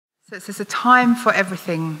So it says a time for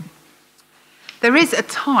everything. There is a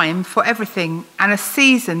time for everything and a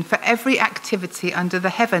season for every activity under the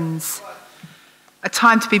heavens. A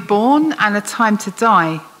time to be born and a time to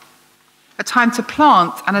die. A time to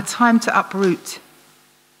plant and a time to uproot.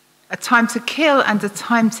 A time to kill and a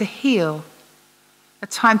time to heal. A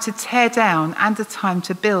time to tear down and a time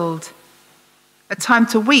to build. A time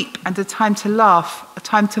to weep and a time to laugh. A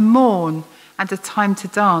time to mourn and a time to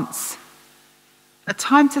dance. A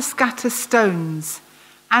time to scatter stones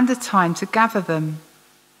and a time to gather them.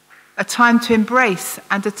 A time to embrace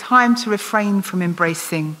and a time to refrain from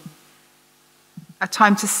embracing. A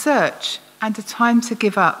time to search and a time to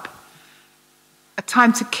give up. A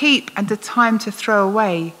time to keep and a time to throw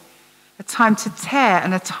away. A time to tear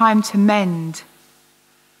and a time to mend.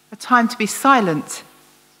 A time to be silent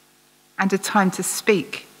and a time to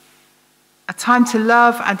speak. A time to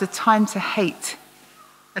love and a time to hate.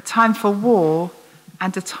 A time for war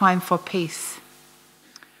and a time for peace.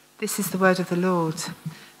 This is the word of the Lord.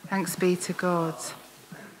 Thanks be to God.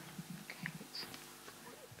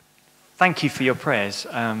 Thank you for your prayers.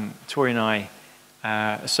 Tori and I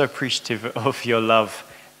are so appreciative of your love,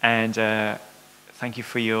 and thank you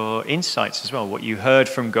for your insights as well, what you heard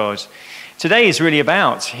from God. Today is really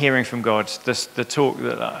about hearing from God. The talk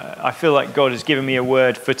that I feel like God has given me a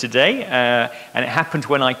word for today, and it happened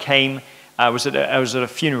when I came. I was at a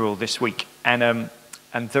funeral this week,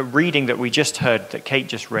 and the reading that we just heard, that Kate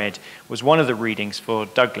just read, was one of the readings for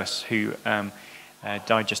Douglas, who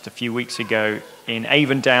died just a few weeks ago in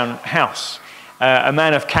Avondown House. A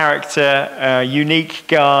man of character, a unique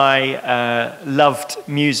guy, loved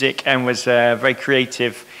music and was very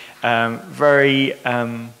creative, very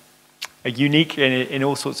unique in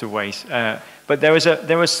all sorts of ways. But there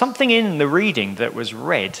was something in the reading that was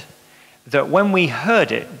read that when we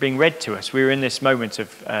heard it being read to us, we were in this moment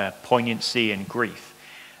of poignancy and grief.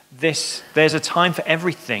 There's a time for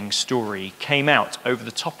everything story came out over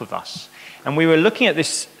the top of us. And we were looking at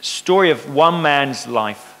this story of one man's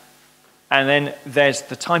life, and then there's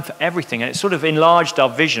the time for everything, and it sort of enlarged our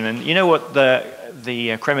vision. And you know what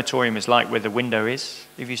the crematorium is like, where the window is?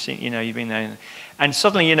 Have you seen? You've been there, and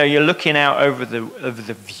suddenly you're looking out over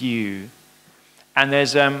the view, and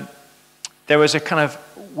there was a kind of,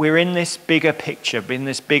 we're in this bigger picture, in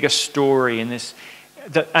this bigger story, there's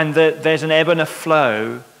an ebb and a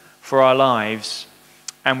flow for our lives,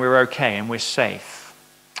 and we're okay and we're safe.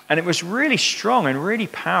 And it was really strong and really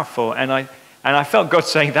powerful. And I felt God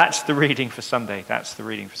saying, that's the reading for Sunday. That's the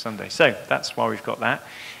reading for Sunday. So that's why we've got that.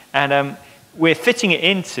 And we're fitting it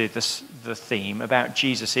into the theme about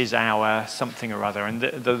Jesus is our something or other. And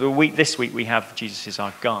this week we have Jesus is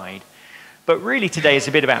our guide. But really today is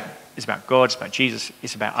it's about God, it's about Jesus,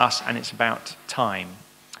 it's about us, and it's about time.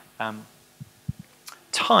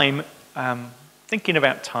 Thinking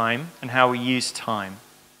about time and how we use time.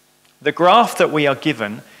 The graph that we are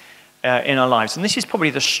given in our lives, and this is probably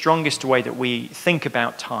the strongest way that we think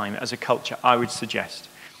about time as a culture, I would suggest,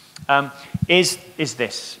 is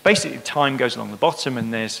this. Basically, time goes along the bottom,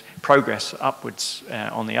 and there's progress upwards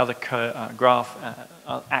on the other graph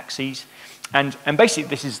axes, and basically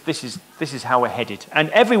this is how we're headed. And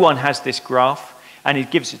everyone has this graph, and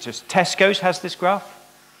it gives it to us. Tesco's has this graph.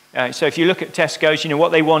 So if you look at Tesco's,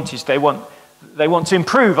 what they want is they want to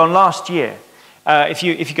improve on last year. If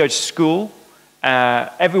you go to school,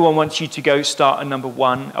 everyone wants you to go start a number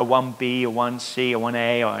 1, a 1B, a 1C, a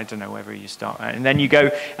 1A, or I don't know, wherever you start. And then you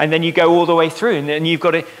go all the way through, and then you've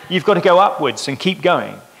got to go upwards and keep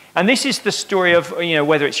going. And this is the story of,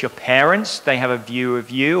 whether it's your parents, they have a view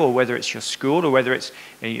of you, or whether it's your school, or whether it's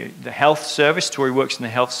the health service. Tori works in the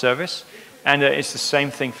health service, and it's the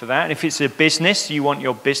same thing for that. And if it's a business, you want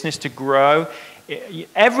your business to grow.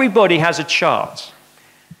 Everybody has a chart.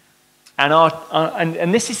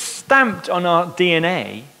 And this is stamped on our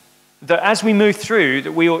DNA, that as we move through,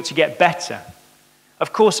 that we ought to get better.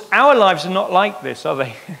 Of course, our lives are not like this, are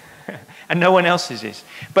they? And no one else's is.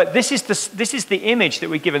 But this is the image that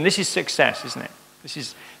we're given. This is success, isn't it?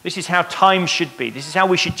 This is how time should be. This is how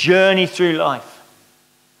we should journey through life.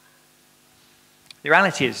 The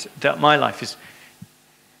reality is that my life is,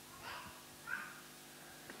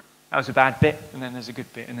 that was a bad bit, and then there's a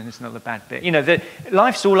good bit, and then there's another bad bit.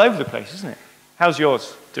 Life's all over the place, isn't it? How's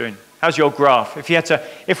yours doing? How's your graph?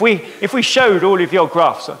 If we showed all of your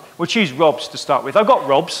graphs, we'll choose Rob's to start with. I've got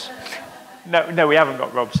Rob's. No, we haven't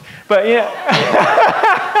got Rob's. But yeah.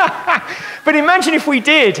 But imagine if we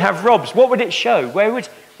did have Rob's. What would it show? Where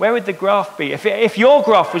would the graph be? If your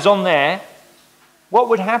graph was on there, what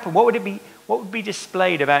would happen? What would it be? What would be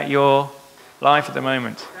displayed about your life at the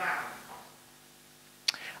moment?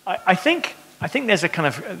 I think there's a kind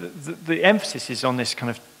of the emphasis is on this kind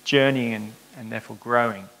of journeying and therefore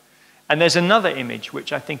growing. And there's another image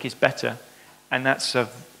which I think is better, and that's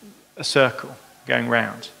of a circle going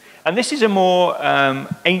round. And this is a more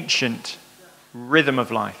ancient rhythm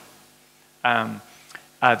of life.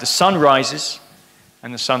 The sun rises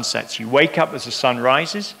and the sun sets. You wake up as the sun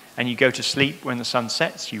rises, and you go to sleep when the sun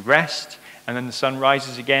sets. You rest, and then the sun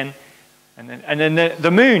rises again, and then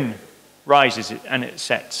the moon rises and it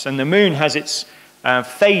sets. And the moon has its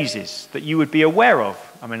phases that you would be aware of.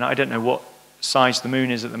 I mean, I don't know what size the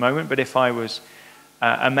moon is at the moment, but if I was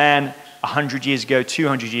a man 100 years ago,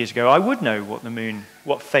 200 years ago, I would know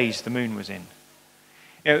what phase the moon was in.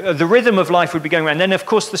 The rhythm of life would be going around. And then, of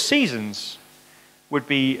course, the seasons would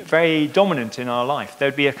be very dominant in our life. There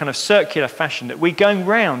would be a kind of circular fashion that we're going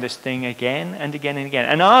round this thing again and again and again.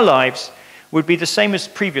 And our lives would be the same as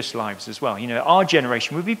previous lives as well. Our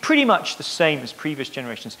generation would be pretty much the same as previous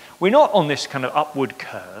generations. We're not on this kind of upward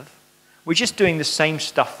curve. We're just doing the same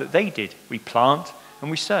stuff that they did. We plant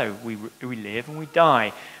and we sow. We live and we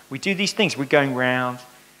die. We do these things. We're going round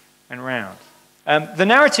and round. The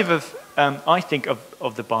narrative I think,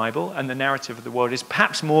 of the Bible and the narrative of the world is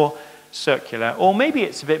perhaps more circular, or maybe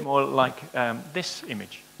it's a bit more like this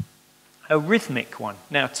image, a rhythmic one.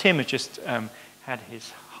 Now, Tim has just had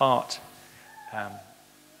his heart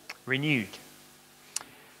renewed.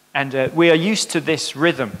 And we are used to this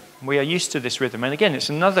rhythm. We are used to this rhythm. And again, it's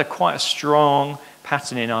another quite a strong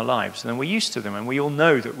pattern in our lives. And then we're used to them, and we all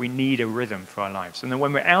know that we need a rhythm for our lives. And then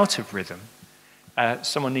when we're out of rhythm,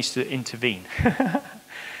 someone needs to intervene.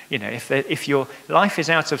 If your life is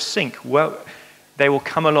out of sync, well, they will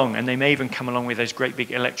come along, and they may even come along with those great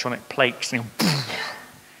big electronic plates and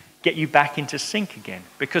get you back into sync again.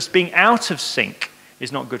 Because being out of sync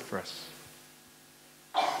is not good for us.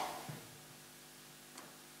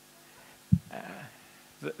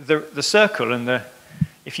 The circle and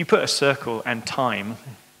if you put a circle and time,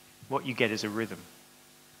 what you get is a rhythm.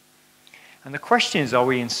 And the question is, are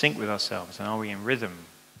we in sync with ourselves, and are we in rhythm?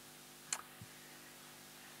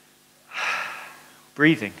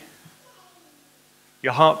 Breathing.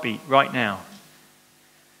 Your heartbeat right now.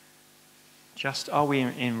 Just, are we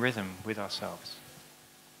in rhythm with ourselves?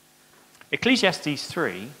 Ecclesiastes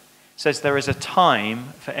 3 says there is a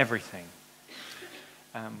time for everything.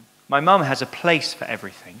 My mum has a place for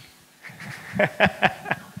everything.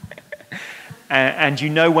 And you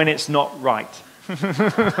know when it's not right.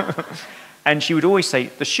 And she would always say,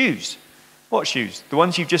 the shoes. What shoes? The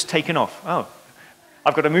ones you've just taken off. Oh,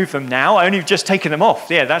 I've got to move them now. I only have just taken them off.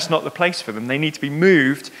 Yeah, that's not the place for them. They need to be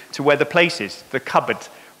moved to where the place is, the cupboard.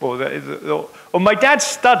 Or my dad's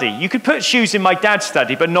study. You could put shoes in my dad's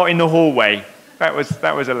study, but not in the hallway. That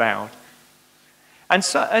was allowed. And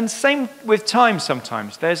same with time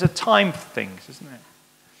sometimes. There's a time for things, isn't there?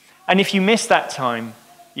 And if you miss that time,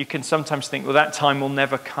 you can sometimes think, well, that time will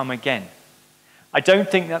never come again. I don't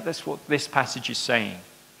think that that's what this passage is saying.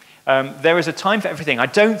 There is a time for everything. I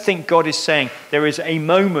don't think God is saying there is a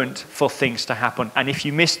moment for things to happen. And if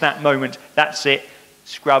you miss that moment, that's it.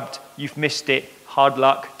 Scrubbed. You've missed it. Hard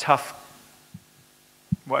luck. Tough.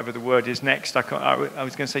 Whatever the word is next. I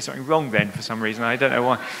was going to say something wrong then for some reason. I don't know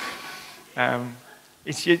why.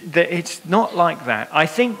 It's not like that. I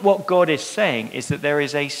think what God is saying is that there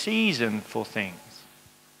is a season for things.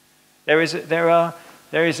 There is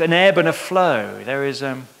an ebb and a flow.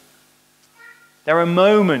 There are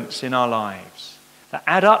moments in our lives that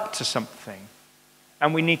add up to something,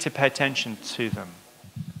 and we need to pay attention to them.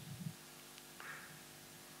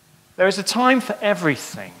 There is a time for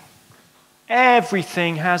everything.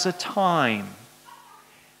 Everything has a time.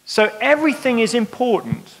 So everything is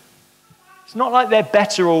important. It's not like they're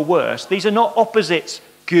better or worse. These are not opposites,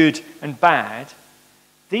 good and bad.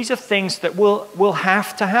 These are things that will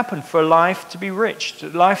have to happen for life to be rich, for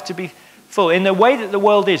life to be full. In the way that the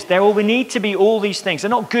world is, there will need to be all these things. They're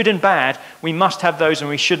not good and bad. We must have those and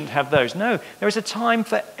we shouldn't have those. No, there is a time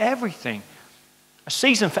for everything. A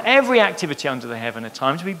season for every activity under the heaven. A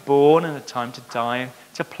time to be born and a time to die,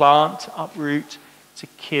 to plant, to uproot, to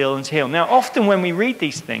kill and to heal. Now, often when we read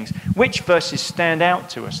these things, which verses stand out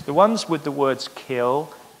to us? The ones with the words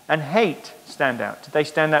kill and hate stand out. Do they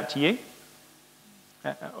stand out to you?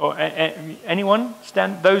 Or anyone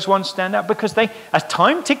those ones stand out? Because a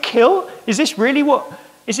time to kill? Is this really what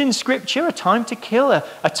is in Scripture? A time to kill?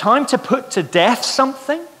 A time to put to death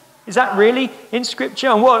something? Is that really in Scripture?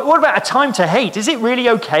 And what about a time to hate? Is it really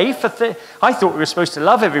okay I thought we were supposed to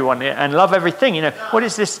love everyone and love everything. What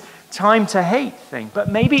is this time to hate thing? But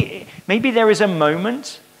maybe there is a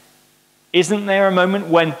moment. Isn't there a moment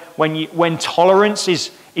when tolerance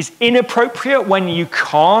is inappropriate, when you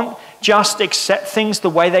can't just accept things the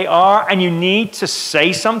way they are, and you need to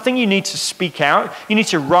say something, you need to speak out, you need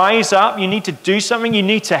to rise up, you need to do something, you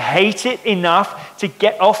need to hate it enough to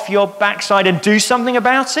get off your backside and do something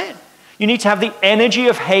about it. You need to have the energy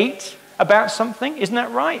of hate about something. Isn't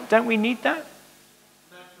that right? Don't we need that?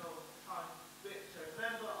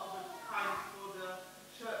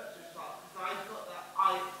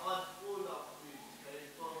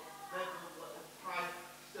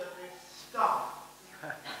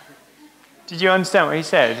 Did you understand what he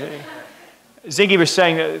said? Ziggy was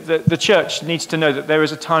saying that the church needs to know that there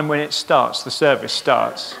is a time when it starts, the service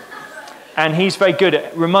starts. And he's very good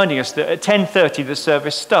at reminding us that at 10:30 the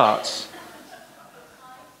service starts.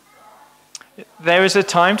 There is a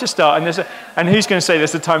time to start, and who's going to say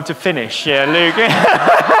there's a time to finish? Yeah, Luke.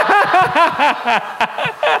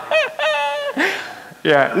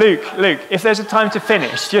 Yeah, Luke, if there's a time to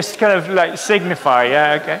finish, just kind of like signify,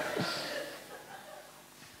 yeah, okay.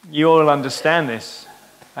 You all understand this.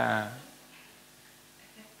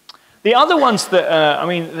 The other ones that,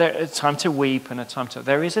 there's a time to weep and a time to...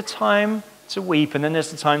 There is a time to weep, and then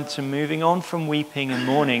there's a time to moving on from weeping and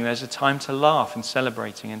mourning. There's a time to laugh and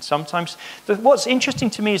celebrating. And sometimes, what's interesting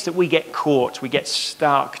to me is that we get caught, we get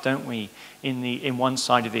stuck, don't we, in one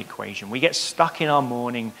side of the equation. We get stuck in our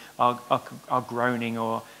mourning, our groaning,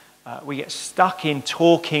 or we get stuck in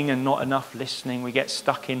talking and not enough listening. We get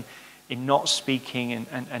stuck in not speaking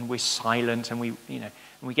and we're silent, and we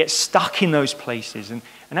get stuck in those places. And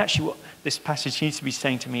actually what this passage needs to be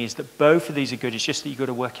saying to me is that both of these are good. It's just that you've got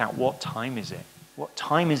to work out, what time is it? What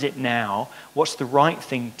time is it now? What's the right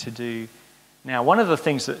thing to do now? One of the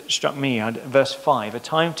things that struck me, verse 5, a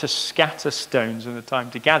time to scatter stones and a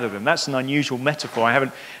time to gather them. That's an unusual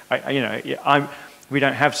metaphor. We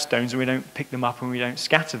don't have stones, and we don't pick them up, and we don't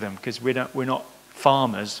scatter them, because we're not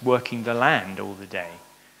farmers working the land all the day.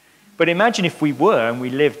 But imagine if we were, and we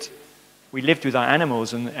lived with our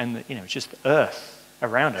animals and just earth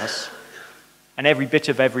around us, and every bit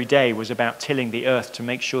of every day was about tilling the earth to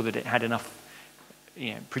make sure that it had enough,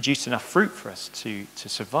 produced enough fruit for us to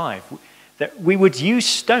survive. That we would use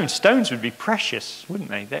stones. Stones would be precious, wouldn't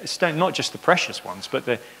they? Not just the precious ones, but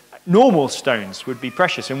the normal stones would be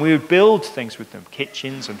precious, and we would build things with them,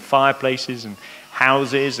 kitchens and fireplaces and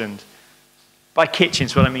houses. And by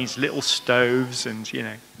kitchens, what I mean is little stoves, and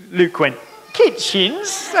Luke went,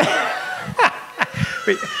 kitchens?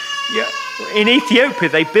 In Ethiopia,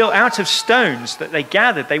 they built out of stones that they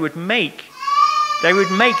gathered. They would make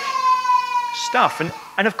stuff,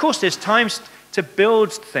 and of course, there's times to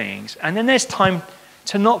build things, and then there's time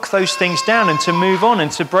to knock those things down and to move on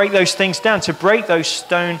and to break those things down, to break those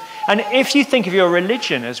stone. And if you think of your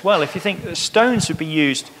religion as well, if you think that stones would be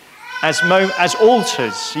used as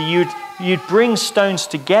altars, so you'd bring stones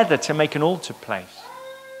together to make an altar place.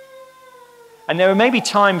 And there are maybe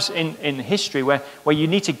times in history where you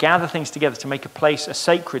need to gather things together to make a place a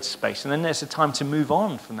sacred space, and then there's a time to move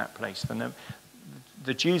on from that place. And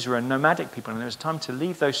the Jews were a nomadic people, and there was a time to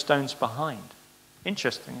leave those stones behind.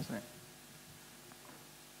 Interesting, isn't it?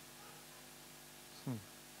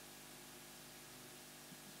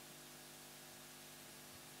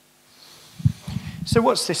 So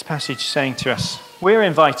what's this passage saying to us? We're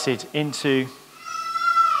invited into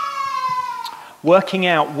working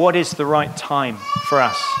out what is the right time for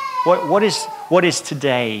us. What is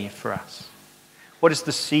today for us? What is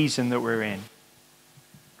the season that we're in?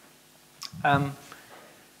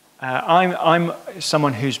 I'm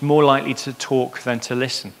someone who's more likely to talk than to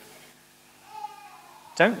listen.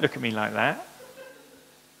 Don't look at me like that.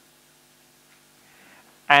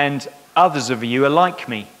 And others of you are like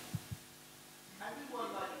me.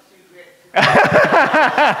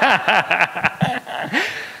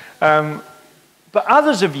 But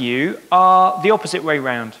others of you are the opposite way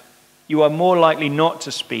round. You are more likely not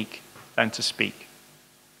to speak than to speak.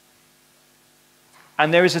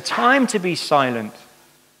 And there is a time to be silent,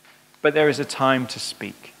 but there is a time to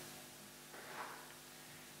speak.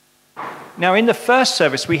 Now, in the first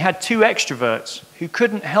service, we had two extroverts who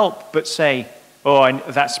couldn't help but say,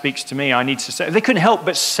 that speaks to me, I need to say it. They couldn't help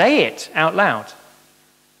but say it out loud.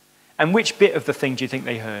 And which bit of the thing do you think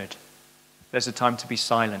they heard? There's a time to be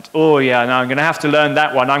silent. Oh, yeah, no, I'm going to have to learn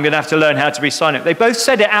that one. I'm going to have to learn how to be silent. They both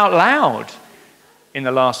said it out loud in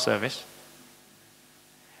the last service.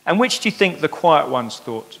 And which do you think the quiet ones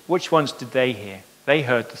thought? Which ones did they hear? They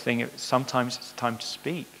heard the thing, sometimes it's time to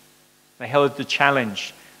speak. They heard the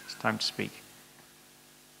challenge, it's time to speak.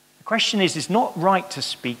 The question is, it's not right to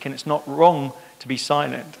speak, and it's not wrong to be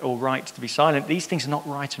silent, or right to be silent. These things are not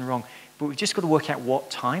right and wrong. But we've just got to work out,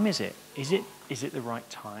 what time is it? Is it the right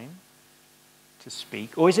time to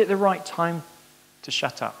speak? Or is it the right time to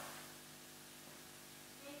shut up?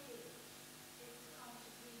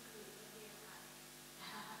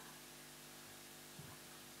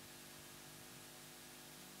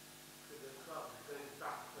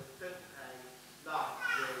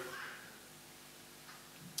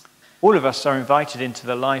 all of us are invited into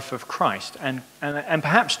the life of Christ. And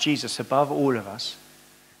perhaps Jesus, above all of us,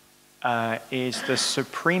 is the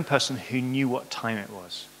supreme person who knew what time it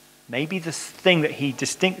was. Maybe the thing that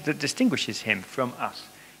that distinguishes him from us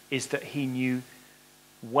is that he knew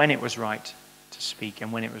when it was right to speak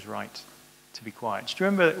and when it was right to be quiet. Do you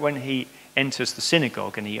remember when he enters the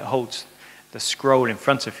synagogue and he holds the scroll in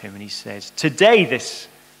front of him and he says, "Today this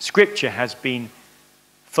scripture has been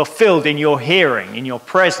fulfilled in your hearing, in your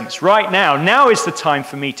presence. Right now is the time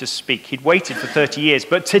for me to speak." He'd waited for 30 years,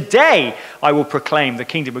 but today I will proclaim the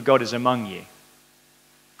kingdom of God is among you.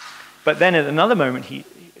 But then at another moment, he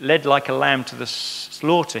led like a lamb to the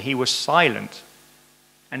slaughter. He was silent.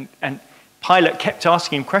 And Pilate kept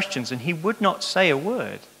asking him questions, and he would not say a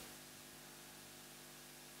word.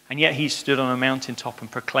 And yet he stood on a mountaintop and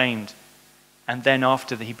proclaimed. And then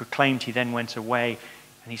after he proclaimed, he then went away.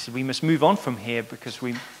 And he said, we must move on from here because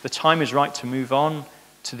the time is right to move on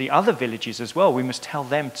to the other villages as well. We must tell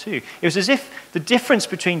them too. It was as if the difference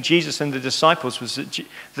between Jesus and the disciples was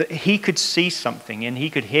that he could see something and he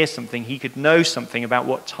could hear something. He could know something about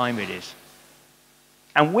what time it is.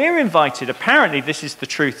 And we're invited, apparently this is the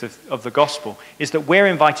truth of the gospel, is that we're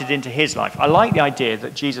invited into his life. I like the idea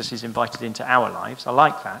that Jesus is invited into our lives. I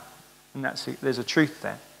like that. And there's a truth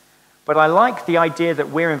there. But I like the idea that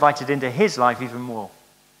we're invited into his life even more.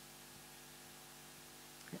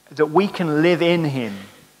 That we can live in him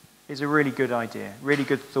is a really good idea, really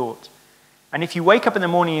good thought. And if you wake up in the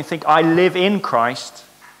morning and think, I live in Christ,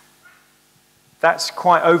 that's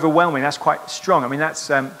quite overwhelming, that's quite strong. I mean,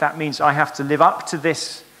 that means I have to live up to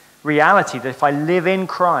this reality that if I live in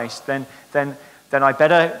Christ, then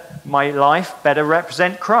my life better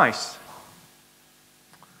represent Christ.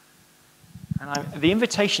 And the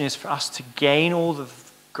invitation is for us to gain all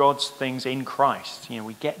of God's things in Christ. You know,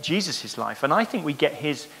 we get Jesus' life, and I think we get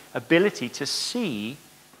his ability to see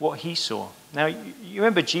what he saw. Now, you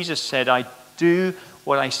remember Jesus said, I do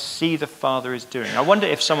what I see the Father is doing. I wonder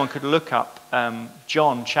if someone could look up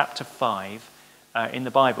John chapter 5 in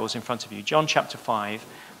the Bibles in front of you. John chapter 5,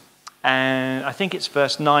 and I think it's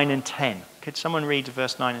verse 9 and 10. Could someone read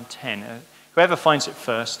verse 9 and 10? Whoever finds it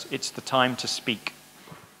first, it's the time to speak.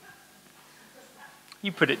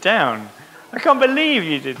 You put it down. I can't believe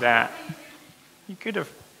you did that. You could have.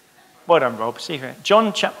 Well done, Rob. See here.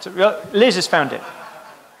 John chapter. Liz has found it.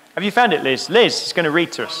 Have you found it, Liz? Liz is going to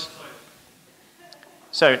read to us.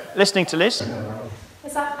 So, listening to Liz.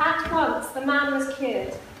 It's that at once the man was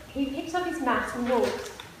cured. He picked up his mat and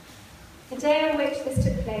walked. The day on which this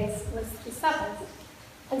took place was the Sabbath.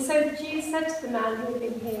 And so the Jews said to the man who had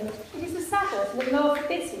been healed, "It is the Sabbath, and the law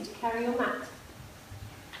forbids you to carry your mat."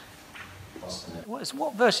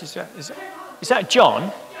 What verse is that? Is that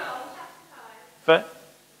John?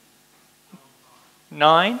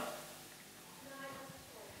 9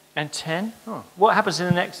 and 10? Oh, what happens in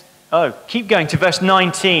the next? Oh, keep going to verse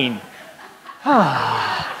 19.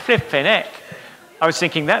 Flipping heck. I was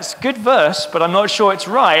thinking, that's a good verse, but I'm not sure it's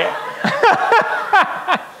right.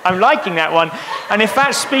 I'm liking that one. And if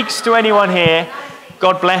that speaks to anyone here,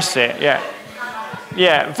 God bless it. Yeah.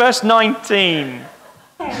 Yeah, verse 19.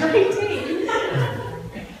 19.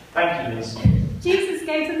 Thank you, Liz. Jesus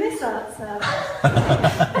gave them this answer.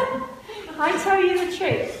 I tell you the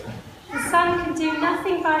truth. The Son can do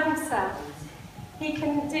nothing by himself. He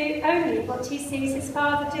can do only what he sees his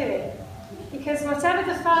Father doing. Because whatever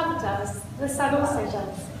the Father does, the Son also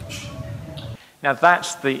does. Now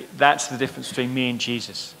that's the difference between me and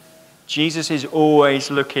Jesus. Jesus is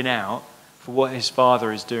always looking out for what his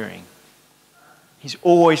Father is doing. He's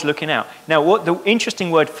always looking out. Now, what the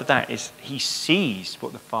interesting word for that is he sees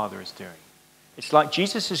what the Father is doing. It's like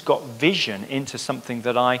Jesus has got vision into something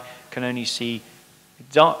that I can only see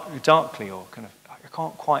darkly, or kind of, I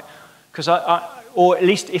can't quite, because or at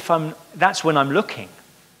least that's when I'm looking.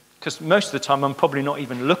 Because most of the time I'm probably not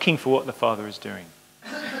even looking for what the Father is doing.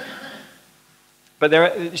 But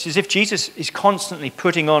it's as if Jesus is constantly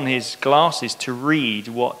putting on his glasses to read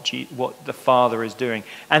what the Father is doing.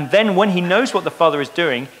 And then when he knows what the Father is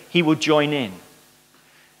doing, he will join in.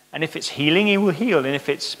 And if it's healing, he will heal. And if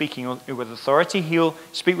it's speaking with authority, he'll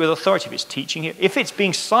speak with authority. If it's teaching, if it's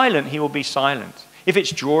being silent, he will be silent. If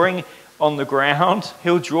it's drawing on the ground,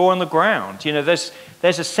 he'll draw on the ground. You know, there's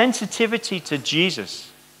a sensitivity to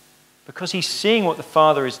Jesus because he's seeing what the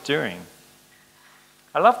Father is doing.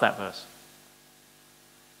 I love that verse.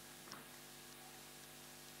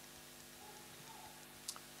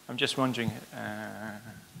 I'm just wondering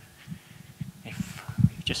if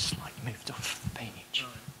we've just slightly moved off the page.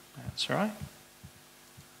 That's all right.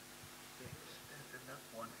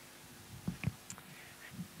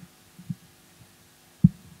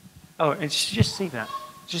 Oh, just see that.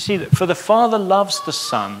 Do you see that? For the Father loves the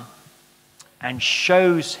Son and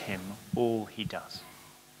shows him all he does.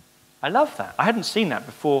 I love that. I hadn't seen that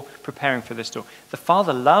before preparing for this talk. The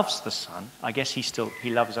Father loves the Son. I guess he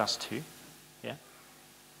loves us too. Yeah?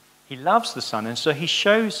 He loves the Son, and so he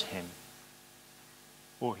shows him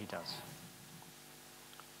all he does.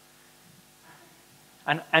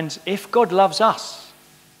 And if God loves us,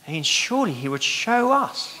 then surely he would show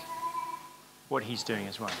us what he's doing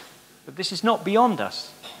as well. But this is not beyond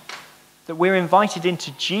us. That we're invited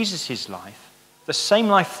into Jesus' life, the same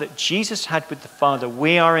life that Jesus had with the Father,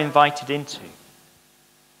 we are invited into.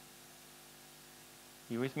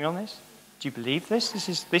 You with me on this? Do you believe this?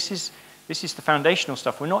 This is the foundational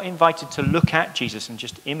stuff. We're not invited to look at Jesus and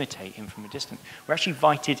just imitate him from a distance. We're actually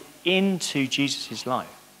invited into Jesus' life.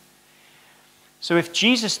 So if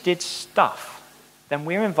Jesus did stuff, then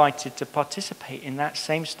we're invited to participate in that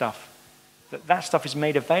same stuff. That stuff is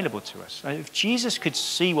made available to us. If Jesus could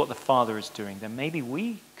see what the Father is doing, then maybe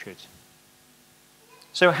we could.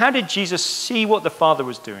 So how did Jesus see what the Father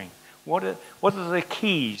was doing? What are the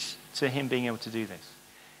keys to him being able to do this?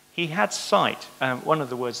 He had sight. One of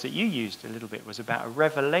the words that you used a little bit was about a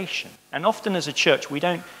revelation. And often as a church, we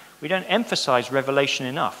don't emphasize revelation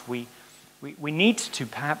enough. We need to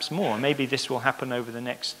perhaps more. Maybe this will happen over the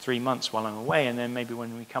next 3 months while I'm away, and then maybe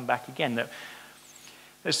when we come back again, that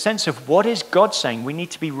a sense of what is God saying. We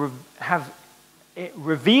need to have it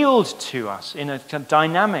revealed to us in a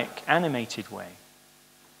dynamic, animated way.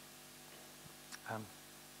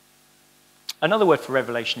 Another word for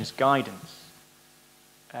revelation is guidance.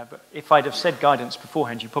 But if I'd have said guidance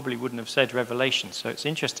beforehand, you probably wouldn't have said revelation. So it's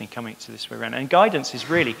interesting coming to this way around. And guidance is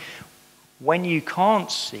really, when you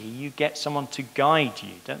can't see, you get someone to guide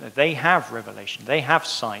you, don't they? They have revelation. They have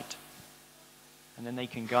sight. And then they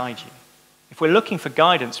can guide you. If we're looking for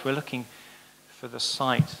guidance, we're looking for the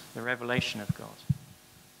sight, the revelation of God.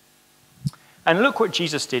 And look what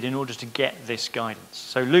Jesus did in order to get this guidance.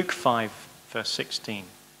 So Luke 5, verse 16.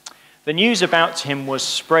 The news about him was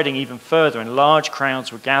spreading even further, and large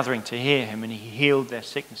crowds were gathering to hear him, and he healed their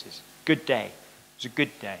sicknesses. Good day. It was a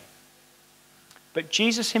good day. But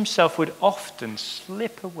Jesus himself would often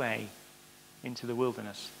slip away into the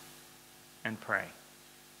wilderness and pray.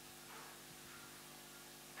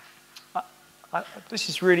 This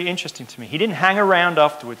is really interesting to me. He didn't hang around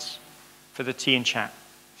afterwards for the tea and chat.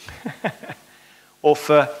 Or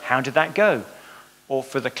for how did that go? Or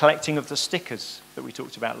for the collecting of the stickers that we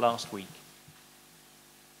talked about last week.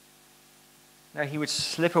 No, he would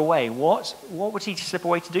slip away. What would he slip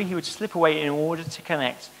away to do? He would slip away in order to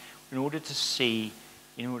connect, in order to see,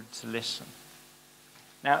 in order to listen.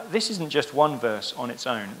 Now, this isn't just one verse on its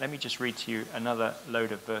own. Let me just read to you another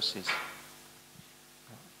load of verses.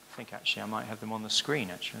 I think actually I might have them on the screen,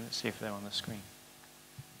 actually. Let's see if they're on the screen.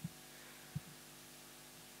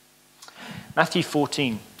 Matthew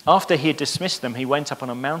 14. After he had dismissed them, he went up on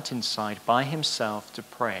a mountainside by himself to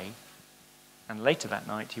pray, and later that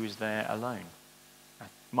night he was there alone.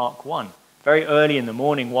 Mark 1. Very early in the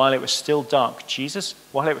morning, while it was still dark,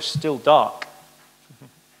 while it was still dark.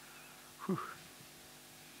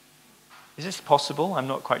 Is this possible? I'm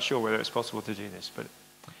not quite sure whether it's possible to do this, but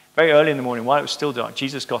very early in the morning, while it was still dark,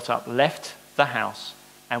 Jesus got up, left the house,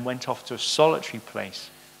 and went off to a solitary place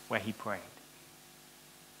where he prayed.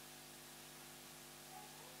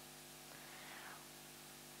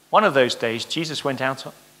 One of those days, Jesus went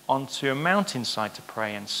out onto a mountainside to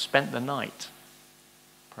pray and spent the night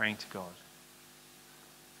praying to God.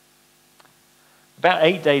 About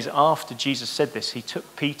 8 days after Jesus said this, he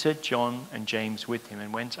took Peter, John, and James with him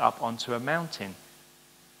and went up onto a mountain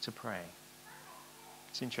to pray.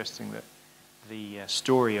 It's interesting that the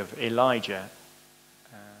story of Elijah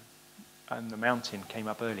and the mountain came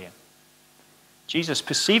up earlier. Jesus,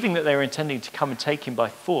 perceiving that they were intending to come and take him by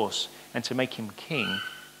force and to make him king,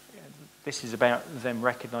 this is about them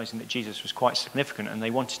recognizing that Jesus was quite significant, and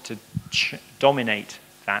they wanted to dominate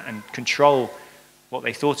that and control what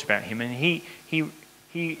they thought about him. And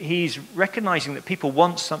he's recognizing that people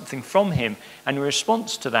want something from him, and in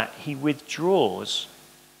response to that, he withdraws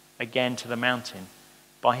again to the mountain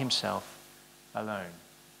by himself, alone.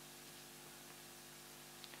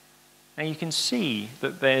 Now you can see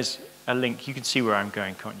that there's a link. You can see where I'm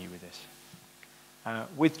going, can't you, with this?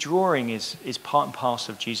 Withdrawing is part and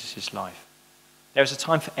parcel of Jesus' life. There's a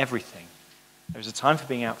time for everything. There's a time for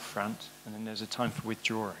being out front, and then there's a time for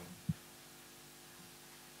withdrawing.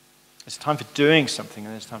 There's a time for doing something,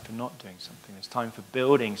 and there's time for not doing something. There's time for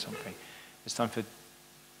building something. There's time for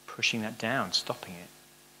pushing that down, stopping it.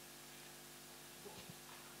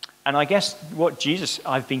 And I guess what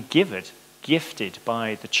I've been gifted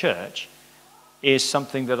by the church is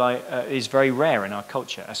something that is very rare in our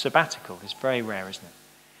culture. A sabbatical is very rare, isn't it?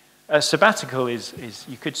 A sabbatical is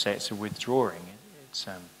you could say it's a withdrawing. It's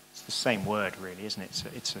the same word, really, isn't it?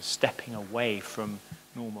 It's a stepping away from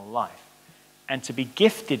normal life. And to be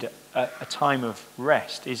gifted a time of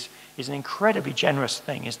rest is an incredibly generous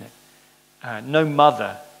thing, isn't it? No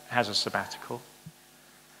mother has a sabbatical.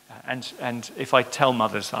 And if I tell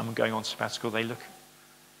mothers I'm going on sabbatical, they look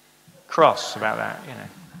cross about that, you know.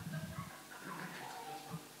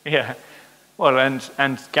 Yeah. Well,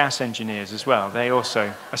 and gas engineers as well. They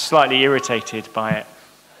also are slightly irritated by it.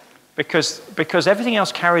 Because everything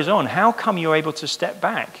else carries on. How come you're able to step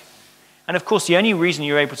back? And of course, the only reason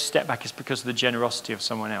you're able to step back is because of the generosity of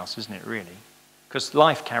someone else, isn't it, really? Because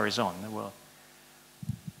life carries on in the world.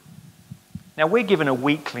 Now, we're given a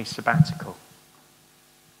weekly sabbatical.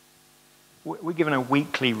 We're given a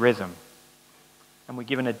weekly rhythm. And we're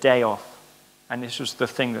given a day off. And this was the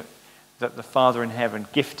thing that the Father in heaven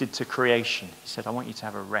gifted to creation. He said, I want you to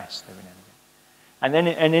have a rest every now and then.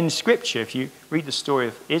 And in Scripture, if you read the story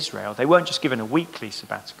of Israel, they weren't just given a weekly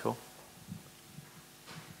sabbatical.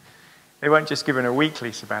 They weren't just given a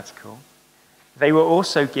weekly sabbatical. They were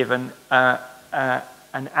also given an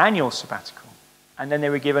annual sabbatical. And then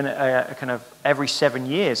they were given a kind of every 7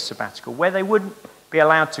 years sabbatical, where they wouldn't be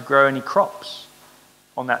allowed to grow any crops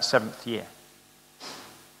on that 7th year.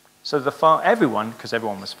 So everyone, because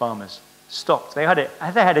everyone was farmers, stopped. They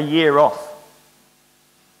had a year off.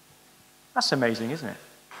 That's amazing, isn't it?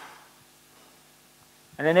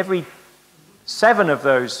 And then every 7 of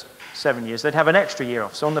those 7 years, they'd have an extra year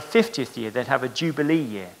off. So on the 50th year, they'd have a Jubilee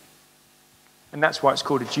year. And that's why it's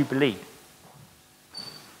called a Jubilee.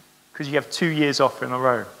 Because you have 2 years off in a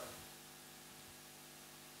row.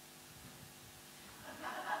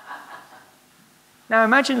 Now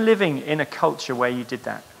imagine living in a culture where you did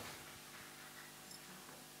that.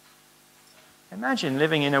 Imagine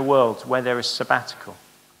living in a world where there is sabbatical.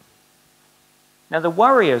 Now, the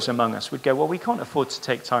worriers among us would go, well, we can't afford to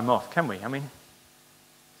take time off, can we? I mean,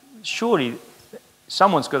 surely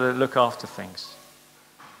someone's got to look after things.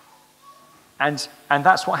 And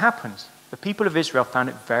that's what happened. The people of Israel found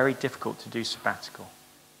it very difficult to do sabbatical.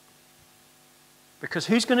 Because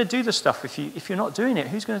who's going to do the stuff if you're not doing it?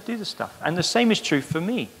 Who's going to do the stuff? And the same is true for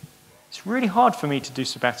me. It's really hard for me to do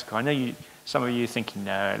sabbatical. I know some of you are thinking,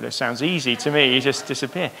 no, that sounds easy to me, you just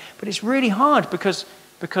disappear. But it's really hard because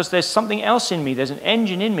there's something else in me, there's an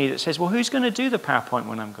engine in me that says, well, who's going to do the PowerPoint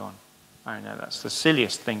when I'm gone? I know that's the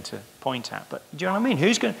silliest thing to point at, but do you know what I mean?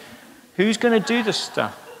 Who's going to do the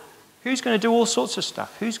stuff? Who's going to do all sorts of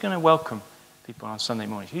stuff? Who's going to welcome people on Sunday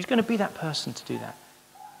mornings? Who's going to be that person to do that?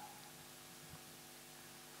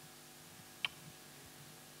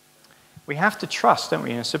 We have to trust, don't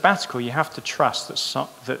we? In a sabbatical, you have to trust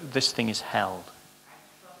that this thing is held.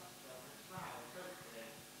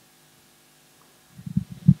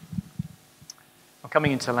 I'm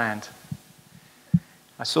coming into land.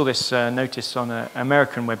 I saw this notice on an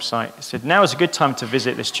American website. It said, now is a good time to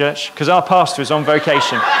visit this church because our pastor is on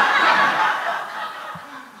vacation.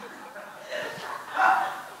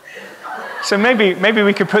 So maybe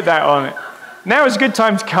we could put that on it. Now is a good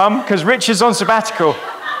time to come because Rich is on sabbatical.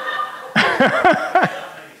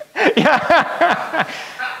 Yeah.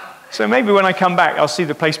 So maybe when I come back, I'll see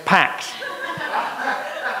the place packed.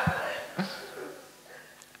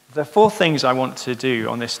 The 4 things I want to do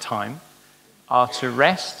on this time are to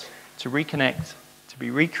rest, to reconnect, to be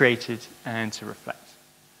recreated, and to reflect.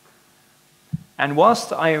 And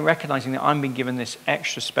whilst I am recognizing that I'm being given this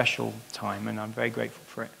extra special time, and I'm very grateful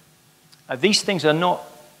for it, these things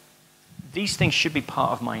should be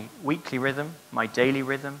part of my weekly rhythm, my daily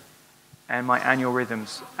rhythm, and my annual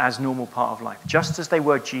rhythms as normal part of life, just as they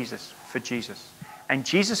were for Jesus. And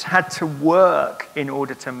Jesus had to work in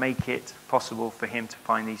order to make it possible for him to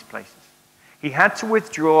find these places. He had to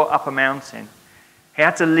withdraw up a mountain. He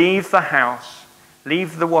had to leave the house,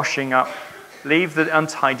 leave the washing up, leave the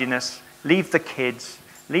untidiness, leave the kids,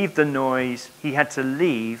 leave the noise. He had to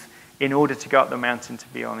leave in order to go up the mountain to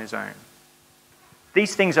be on his own.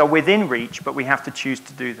 These things are within reach, but we have to choose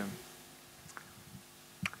to do them.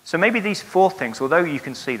 So maybe these 4 things, although you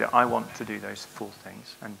can see that I want to do those 4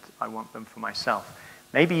 things and I want them for myself,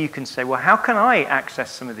 maybe you can say, well, how can I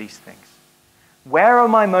access some of these things? Where are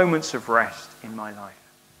my moments of rest in my life?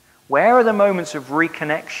 Where are the moments of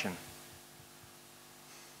reconnection?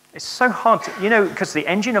 It's so hard to, because the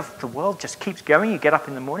engine of the world just keeps going. You get up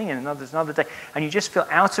in the morning and there's another day, and you just feel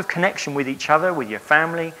out of connection with each other, with your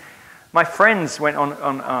family. My friends went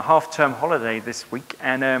on a half-term holiday this week,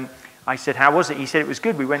 and I said, how was it? He said, it was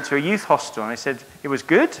good. We went to a youth hostel. And I said, it was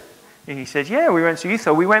good? he said, yeah, we went to youth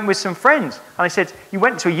hostel. We went with some friends. And I said, you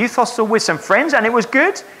went to a youth hostel with some friends and it was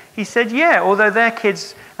good? He said, yeah, although their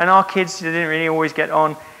kids and our kids didn't really always get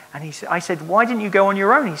on. And I said, why didn't you go on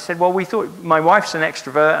your own? He said, well, we thought, my wife's an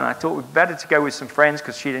extrovert, and I thought it would be better to go with some friends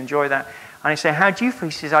because she'd enjoy that. And I said, how do you feel?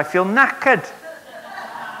 He says, I feel knackered.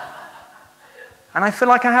 And I feel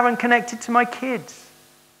like I haven't connected to my kids.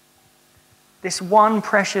 This one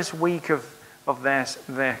precious week of their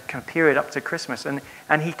kind of period up to Christmas. And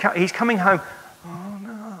he's coming home, oh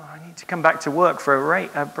no, I need to come back to work for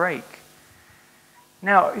a break.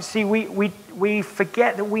 Now, you see, we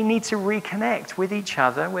forget that we need to reconnect with each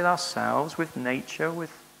other, with ourselves, with nature,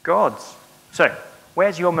 with God. So,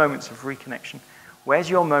 where's your moments of reconnection? Where's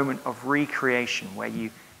your moment of recreation where you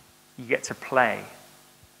get to play?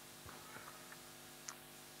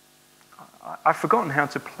 I've forgotten how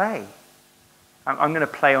to play. I'm going to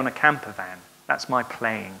play on a camper van. That's my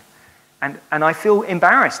playing. And I feel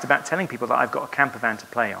embarrassed about telling people that I've got a camper van to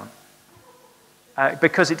play on.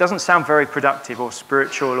 Because it doesn't sound very productive or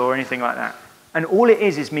spiritual or anything like that. And all it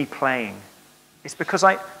is me playing. It's because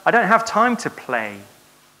I don't have time to play.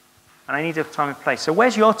 And I need a time of play. So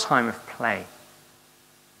where's your time of play?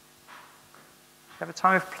 Do you have a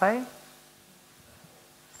time of play?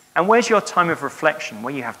 And where's your time of reflection,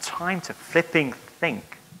 where you have time to flipping think?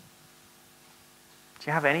 Do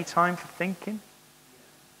you have any time for thinking?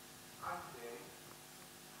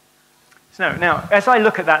 So now, as I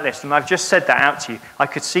look at that list, and I've just said that out to you, I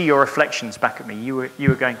could see your reflections back at me. You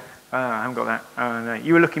were going, oh, I haven't got that. Oh, no.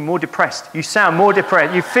 You were looking more depressed. You sound more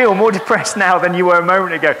depressed. You feel more depressed now than you were a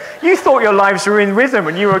moment ago. You thought your lives were in rhythm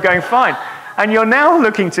and you were going fine. And you're now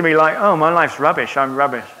looking to me like, oh, my life's rubbish. I'm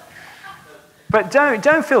rubbish. But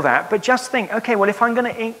don't feel that. But just think, okay, well, if I'm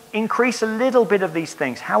going to increase a little bit of these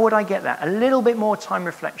things, how would I get that? A little bit more time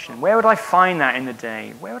reflection. Where would I find that in the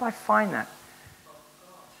day? Where would I find that?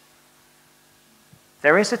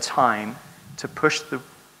 There is a time to push the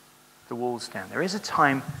walls down. There is a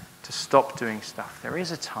time to stop doing stuff. There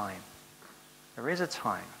is a time. There is a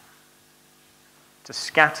time to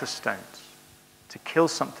scatter stones, to kill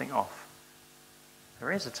something off.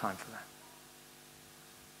 There is a time for that.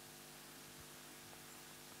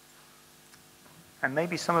 And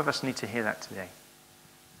maybe some of us need to hear that today.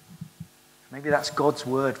 Maybe that's God's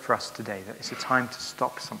word for us today, that it's a time to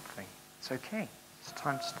stop something. It's okay. It's a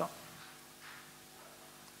time to stop.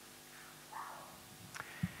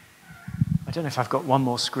 I don't know if I've got one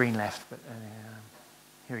more screen left, but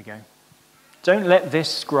here we go. Don't let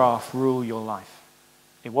this graph rule your life.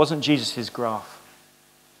 It wasn't Jesus' graph.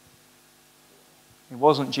 It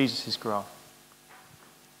wasn't Jesus' graph.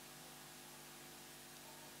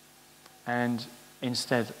 And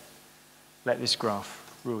instead, let this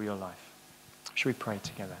graph rule your life. Shall we pray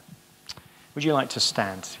together? Would you like to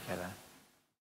stand together?